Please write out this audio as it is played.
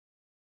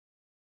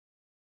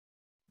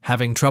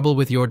Having trouble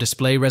with your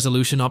display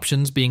resolution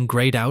options being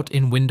grayed out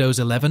in Windows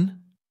 11?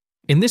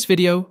 In this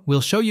video, we'll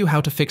show you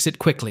how to fix it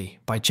quickly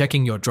by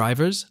checking your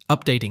drivers,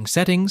 updating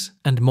settings,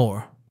 and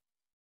more.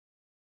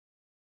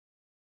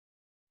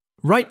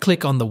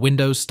 Right-click on the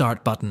Windows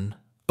Start button,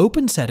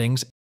 open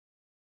Settings,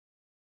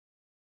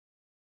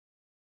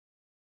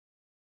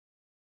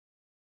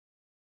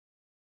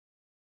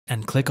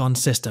 and click on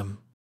System.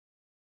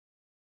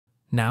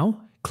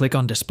 Now, click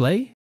on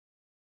Display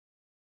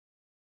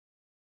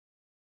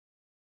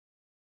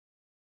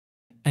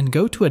and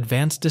go to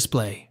Advanced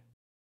Display.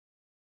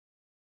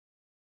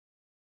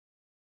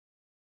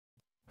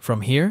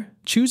 From here,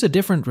 choose a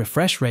different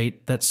refresh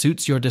rate that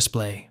suits your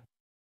display.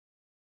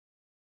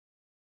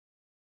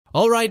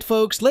 Alright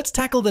folks, let's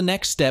tackle the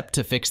next step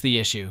to fix the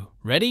issue.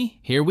 Ready?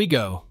 Here we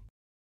go.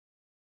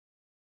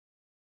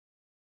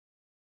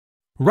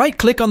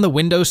 Right-click on the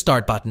Windows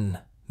Start button.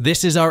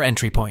 This is our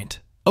entry point.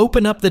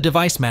 Open up the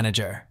Device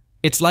Manager.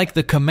 It's like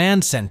the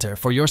command center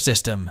for your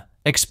system.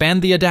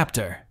 Expand the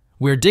adapter.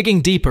 We're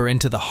digging deeper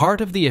into the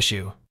heart of the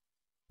issue.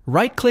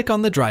 Right-click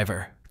on the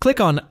driver. Click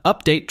on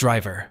Update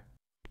Driver.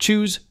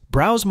 Choose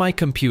Browse My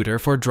Computer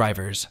for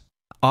drivers.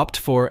 Opt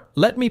for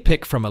Let me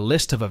pick from a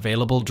list of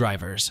available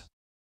drivers.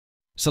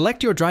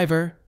 Select your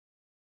driver.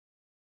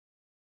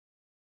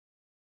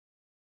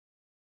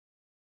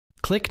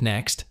 Click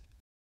Next.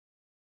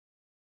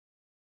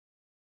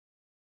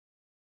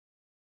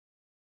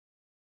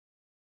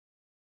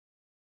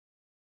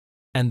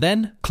 And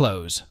then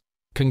Close.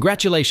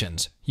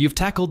 Congratulations, you've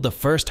tackled the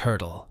first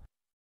hurdle.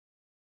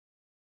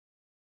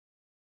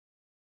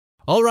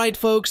 Alright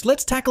folks,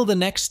 let's tackle the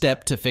next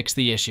step to fix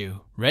the issue.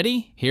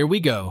 Ready? Here we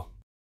go.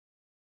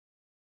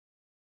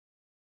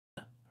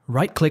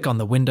 Right-click on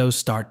the Windows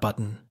Start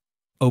button.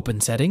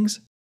 Open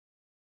Settings.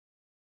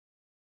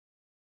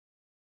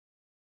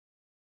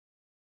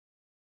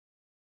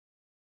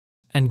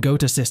 And go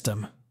to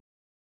System.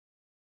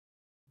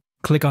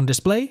 Click on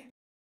Display.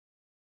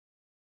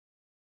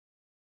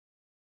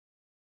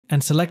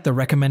 And select the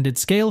recommended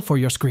scale for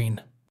your screen.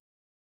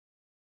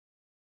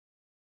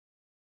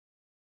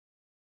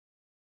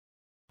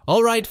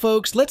 Alright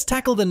folks, let's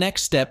tackle the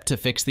next step to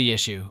fix the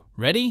issue.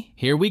 Ready?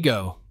 Here we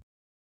go.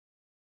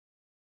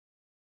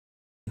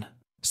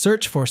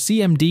 Search for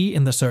CMD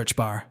in the search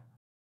bar.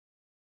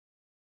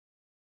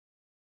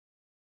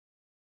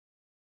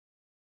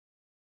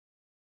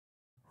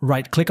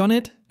 Right-click on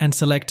it and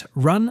select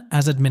Run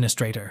as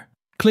Administrator.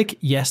 Click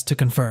Yes to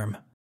confirm.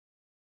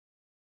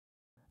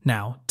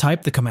 Now,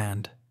 type the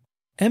command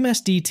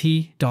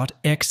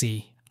msdt.exe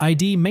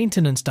ID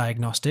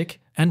maintenancediagnostic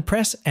and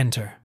press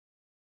Enter.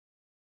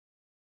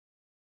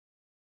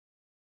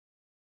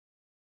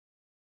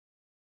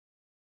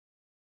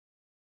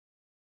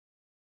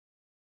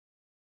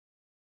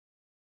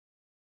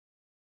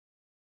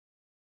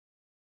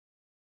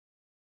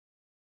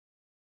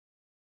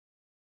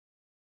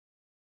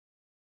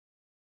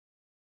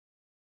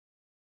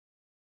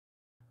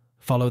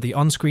 Follow the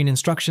on-screen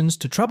instructions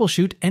to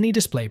troubleshoot any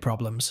display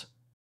problems.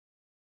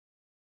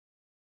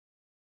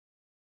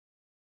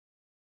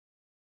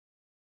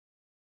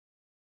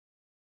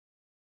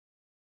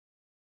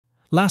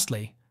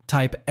 Lastly,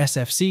 type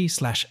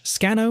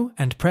sfc/scano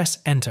and press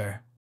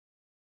Enter.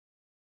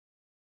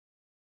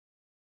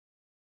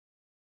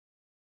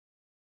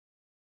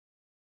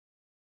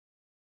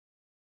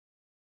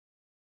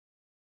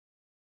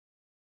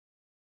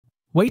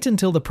 Wait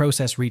until the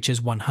process reaches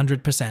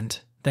 100%,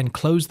 then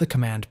close the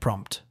command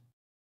prompt.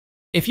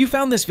 If you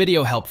found this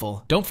video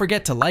helpful, don't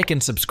forget to like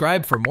and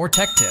subscribe for more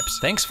tech tips.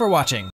 Thanks for watching.